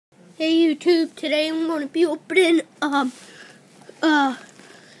Hey YouTube, today I'm going to be opening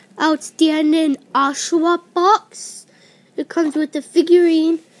outstanding oshawott box. It comes with a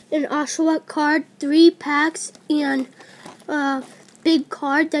figurine, an oshawott card, 3 packs, and a big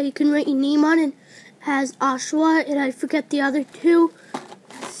card that you can write your name on, and has oshawott, and I forget the other 2.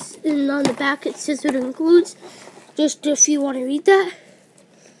 And on the back it says what it includes, just if you want to read that.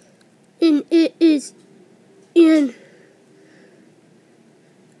 And it is in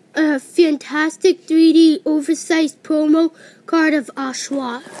a fantastic 3D oversized promo card of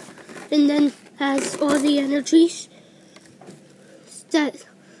oshawott, and then has all the energies that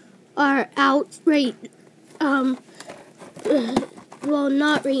are out right, well,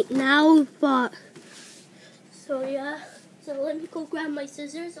 not right now, but, so yeah, so let me go grab my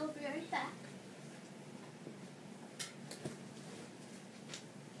scissors, I'll be right back.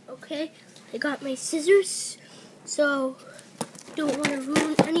 Okay, I got my scissors, so don't want to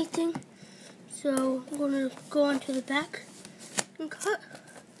ruin anything, so I'm going to go onto the back and cut.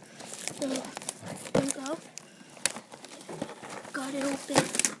 So there we go. Got it open,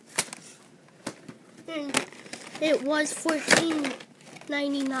 and it was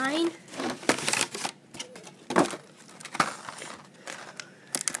 $14.99.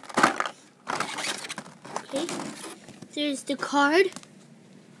 Okay, there's the card,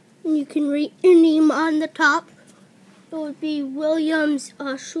 and you can write your name on the top. It would be Williams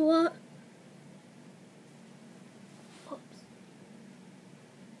Oshawott.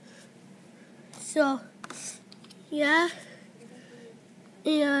 So, yeah,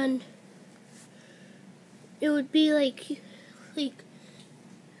 and it would be like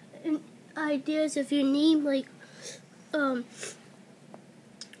ideas of your name, like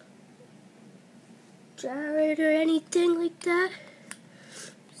Jared or anything like that.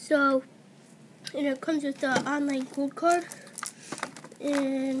 So, and it comes with the online gold card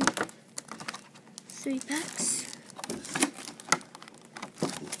and 3 packs.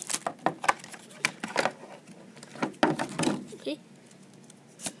 Okay.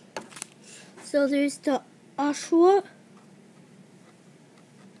 So there's the oshawott.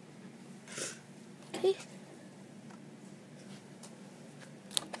 Okay.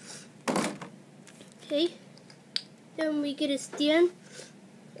 Okay. Then we get a stand.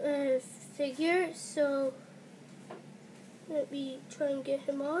 Figure, so let me try and get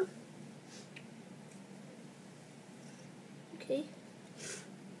him on. Okay,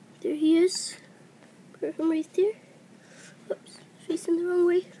 there he is. Put him right there. Oops, facing the wrong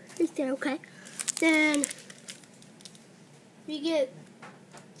way. Right there, okay. Then we get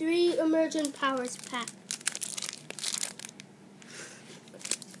 3 emergent powers pack.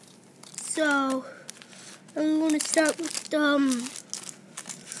 So I'm going to start with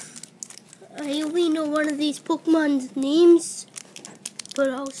I only know one of these Pokemon's names, but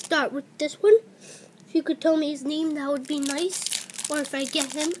I'll start with this one. If you could tell me his name, that would be nice. Or if I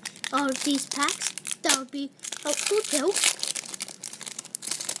get him out of these packs, that would be helpful too.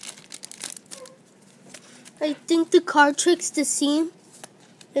 I think the card trick's the same.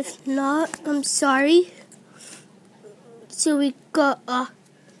 If not, I'm sorry. So we got a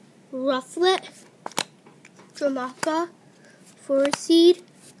Rufflet, Dramaka, Forseed,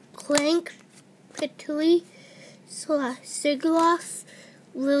 Clank, Petilli, Sigaloth,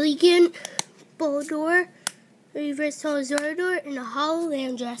 Lilligant, Boldore, Reverse Holozordor, and a Hollow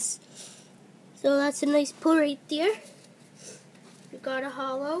Landress. So that's a nice pull right there. We got a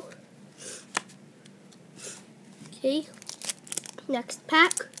hollow. Okay, next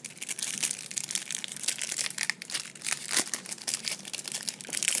pack.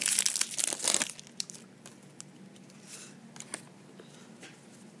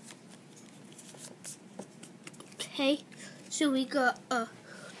 Okay, so we got a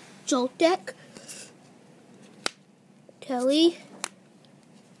Joltek, Telly,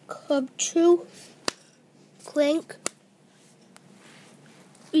 Cubchoo, Clank.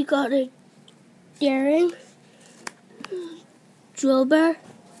 We got a Daring, Drillbur,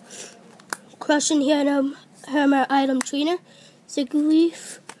 Crushing Hammer Item Trainer,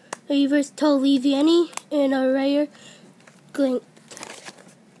 Sigileaf, a Reverse Toliviani, and a Rare Glink.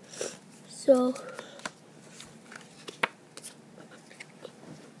 So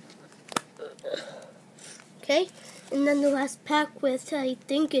okay, and then the last pack with, I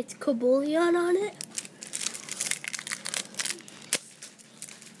think it's Cobolion on it.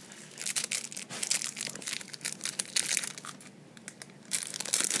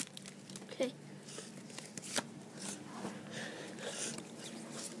 Okay.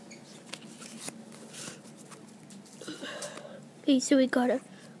 Okay, so we got a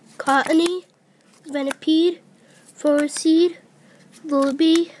Cottony, Venipede, Forseed,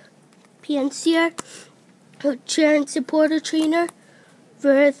 Lullaby, Pansear, Chair and Supporter Trainer,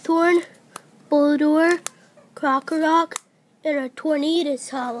 Verithorn, Boldor, Crocorock, and a Tornadus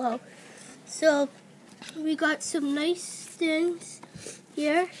Hollow. So we got some nice things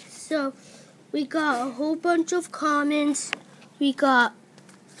here. So we got a whole bunch of commons. We got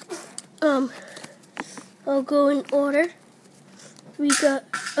I'll go in order. We got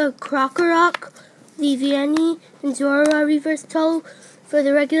a Crocorock, Liviani, and Zora Reverse Hollow. For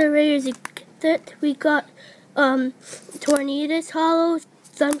the regular raiders, we got Tornadus Hollow,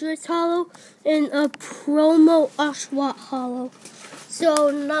 Thunderous Hollow, and a promo Oshawott Hollow.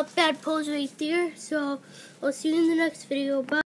 So not bad pulls right there. So I'll see you in the next video. Bye.